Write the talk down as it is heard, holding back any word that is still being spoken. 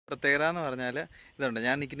പ്രത്യേകത എന്ന് പറഞ്ഞാൽ ഇതുണ്ട്.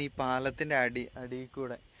 ഞാൻ നിൽക്കുന്ന ഈ പാലത്തിൻ്റെ അടിയിൽ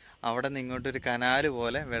കൂടെ അവിടെ നിന്ന് ഇങ്ങോട്ടൊരു കനാല്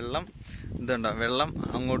പോലെ വെള്ളം വെള്ളം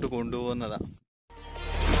അങ്ങോട്ട് കൊണ്ടുപോകുന്നതാണ്.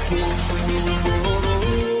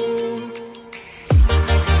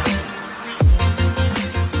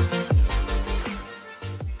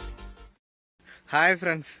 Hi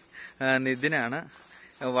friends, നിതിനാണ്.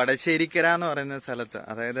 വടശ്ശേരിക്കര എന്ന് പറയുന്ന സ്ഥലത്ത്,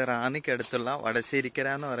 അതായത് റാന്നിക്കടുത്തുള്ള വടശ്ശേരിക്കര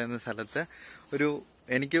എന്ന് പറയുന്ന സ്ഥലത്ത്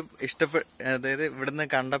എനിക്ക് അതായത് ഇവിടുന്ന്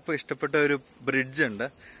കണ്ടപ്പോൾ ഇഷ്ടപ്പെട്ട ഒരു ബ്രിഡ്ജ് ഉണ്ട്.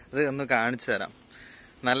 അത് ഒന്ന് കാണിച്ചു തരാം.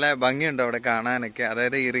 നല്ല ഭംഗിയുണ്ട് അവിടെ കാണാനൊക്കെ.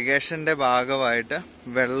 അതായത് ഇറിഗേഷൻ്റെ ഭാഗമായിട്ട്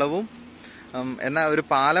വെള്ളവും എന്നാൽ ഒരു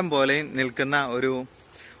പാലം പോലെയും നിൽക്കുന്ന ഒരു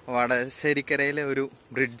വടശ്ശേരിക്കരയിലെ ഒരു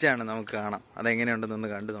ബ്രിഡ്ജാണ്. നമുക്ക് കാണാം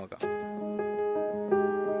അതെങ്ങനെയുണ്ടെന്നൊന്ന് കണ്ടു നോക്കാം.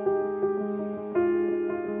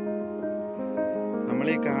 നമ്മൾ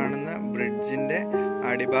ഈ കാണുന്ന ബ്രിഡ്ജിന്റെ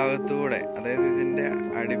അടിഭാഗത്തൂടെ, അതായത് ഇതിന്റെ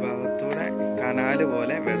അടിഭാഗത്തൂടെ കനാല്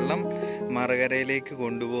പോലെ വെള്ളം മറുകരയിലേക്ക്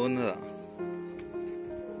കൊണ്ടുപോകുന്നതാണ്.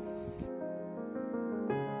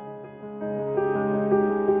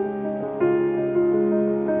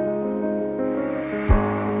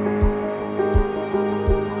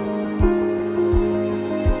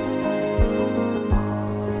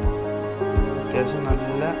 അത്യാവശ്യം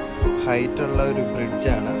നല്ല ഹൈറ്റുള്ള ഒരു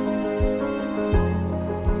ബ്രിഡ്ജാണ്.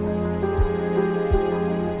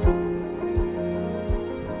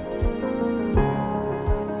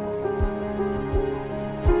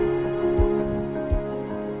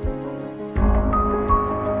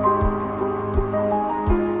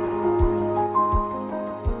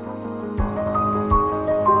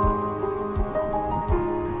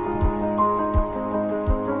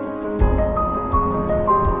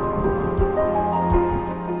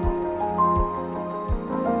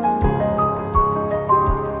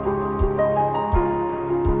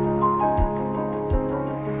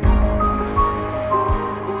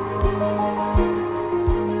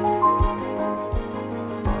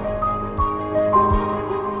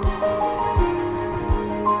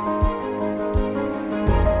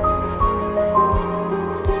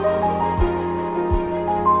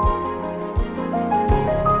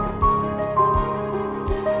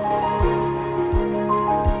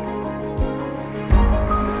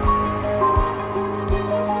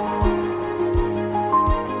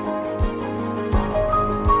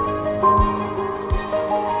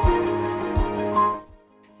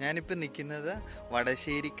 ഞാനിപ്പോൾ നിൽക്കുന്നത്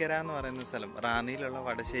വടശ്ശേരിക്കര എന്ന് പറയുന്ന സ്ഥലം, റാന്നിയിലുള്ള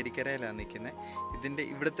വടശ്ശേരിക്കരയിലാണ് നിൽക്കുന്നത്.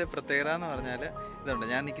 ഇവിടുത്തെ പ്രത്യേകത എന്ന് പറഞ്ഞാൽ ഇതുണ്ട്.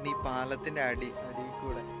 ഞാൻ നിൽക്കുന്ന ഈ പാലത്തിൻ്റെ അടിയിൽ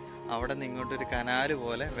കൂടെ അവിടെ നിന്ന് ഇങ്ങോട്ടൊരു കനാല്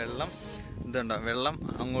പോലെ വെള്ളം വെള്ളം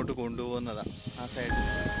അങ്ങോട്ട് കൊണ്ടുപോകുന്നതാണ്. ആ സൈഡിൽ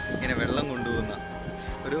ഇങ്ങനെ വെള്ളം കൊണ്ടുപോകുന്ന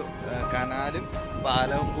ഒരു കനാലും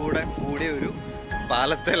പാലവും കൂടിയ ഒരു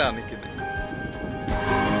പാലത്തിലാണ് നിൽക്കുന്നത്.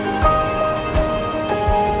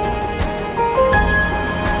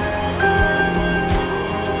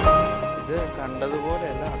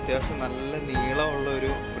 കണ്ടതുപോലെയല്ല, അത്യാവശ്യം നല്ല നീളമുള്ള ഒരു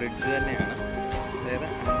ബ്രിഡ്ജ് തന്നെയാണ്. അതായത്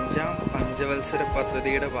 5ാം പഞ്ചവത്സര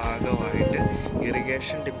പദ്ധതിയുടെ ഭാഗമായിട്ട്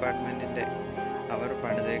ഇറിഗേഷൻ ഡിപ്പാർട്ട്മെൻറ്റിൻ്റെ അവർ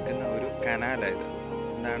പണിതേക്കുന്ന ഒരു കനാലായത്.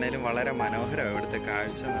 എന്താണേലും വളരെ മനോഹരമാണ്. ഇവിടുത്തെ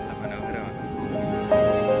കാഴ്ച നല്ല മനോഹരമാണ്.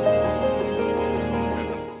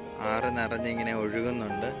 ആറ് നിറഞ്ഞിങ്ങനെ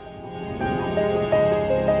ഒഴുകുന്നുണ്ട്.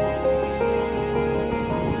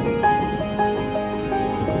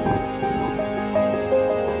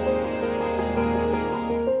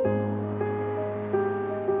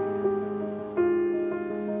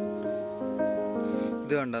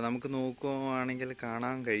 ഇതുണ്ട്, നമുക്ക് നോക്കുകയാണെങ്കിൽ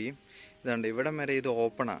കാണാൻ കഴിയും. ഇതുണ്ട്, ഇവിടം വരെ ഇത്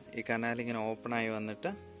ഓപ്പണാണ്. ഈ കനാലിങ്ങനെ ഓപ്പണായി വന്നിട്ട്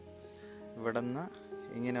ഇവിടെ നിന്ന്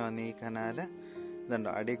ഇങ്ങനെ വന്ന് ഈ കനാല് ഇതുണ്ട്,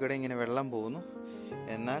 അടിയിൽ കൂടെ ഇങ്ങനെ വെള്ളം പോകുന്നു.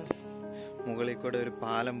 എന്നാൽ മുകളിൽ കൂടെ ഒരു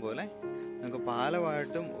പാലം പോലെ നമുക്ക്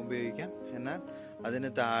പാലമായിട്ടും ഉപയോഗിക്കാം. എന്നാൽ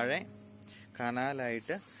അതിന് താഴെ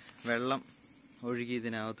കനാലായിട്ട് വെള്ളം ഒഴുകി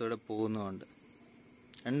ഇതിനകത്തൂടെ പോകുന്നുമുണ്ട്.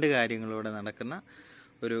 2 കാര്യങ്ങളിലൂടെ നടക്കുന്ന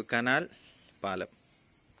ഒരു കനാൽ പാലം.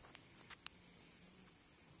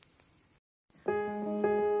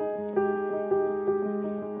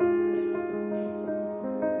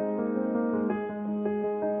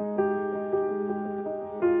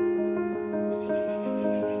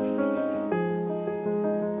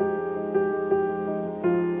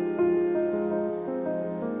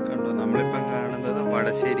 നമ്മളിപ്പം കാണുന്നത്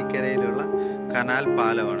വടശ്ശേരിക്കരയിലുള്ള കനാൽ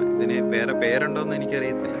പാലമാണ്. ഇതിന് വേറെ പേരുണ്ടോയെന്ന്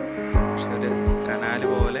എനിക്കറിയത്തില്ല. പക്ഷെ ഒരു കനാൽ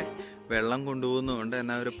പോലെ വെള്ളം കൊണ്ടുപോകുന്നുമുണ്ട്.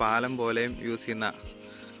 എന്നാൽ ഒരു പാലം പോലെയും യൂസ് ചെയ്യുന്ന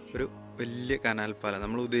ഒരു വലിയ കനാൽ പാലം.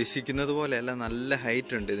 നമ്മൾ ഉദ്ദേശിക്കുന്നത് പോലെയല്ല, നല്ല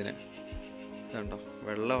ഹൈറ്റ് ഉണ്ട് ഇതിന്. കണ്ടോ,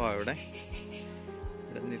 വെള്ളമാണ് ഇവിടെ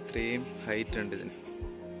നിന്ന് ഇത്രയും ഹൈറ്റ് ഉണ്ട് ഇതിന്.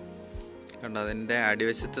 കണ്ടോ, അതിൻ്റെ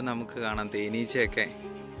അടിവശത്ത് നമുക്ക് കാണാം തേനീച്ചയൊക്കെ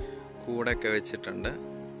കൂടൊക്കെ വെച്ചിട്ടുണ്ട്.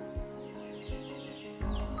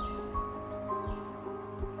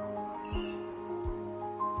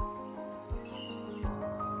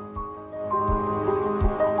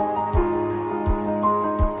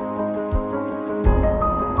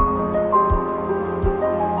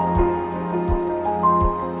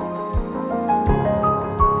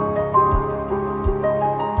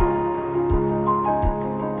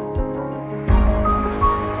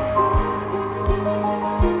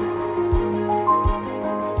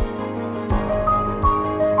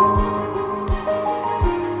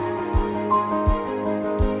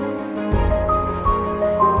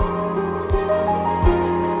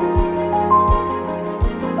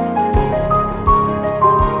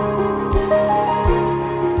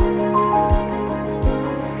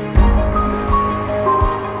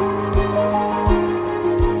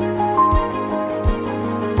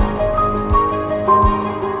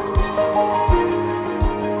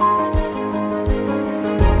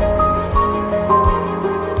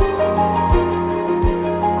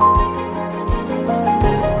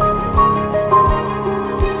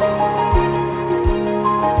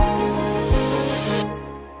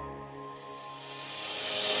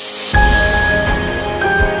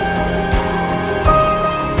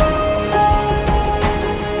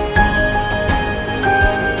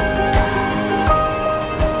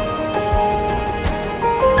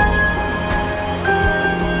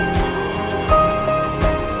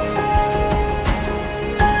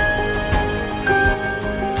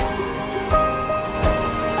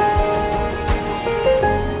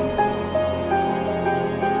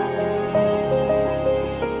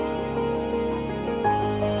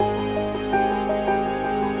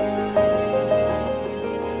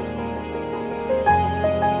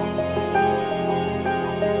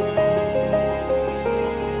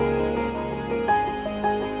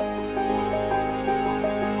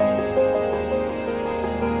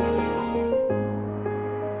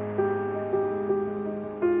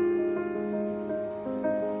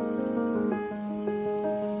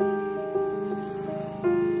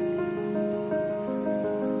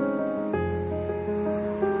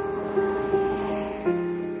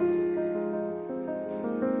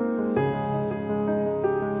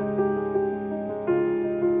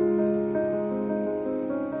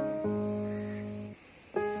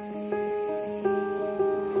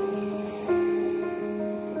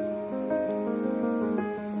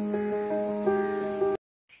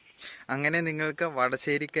 അങ്ങനെ നിങ്ങൾക്ക്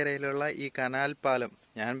വടശ്ശേരിക്കരയിലുള്ള ഈ കനാൽ പാലം,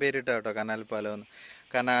 ഞാൻ പേരിട്ട കേട്ടോ കനാൽ പാലം എന്ന്,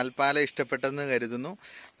 കനാൽ പാലം ഇഷ്ടപ്പെട്ടെന്ന് കരുതുന്നു.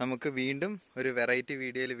 നമുക്ക് വീണ്ടും ഒരു വെറൈറ്റി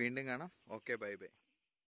വീഡിയോയിൽ വീണ്ടും കാണാം. Okay, bye bye.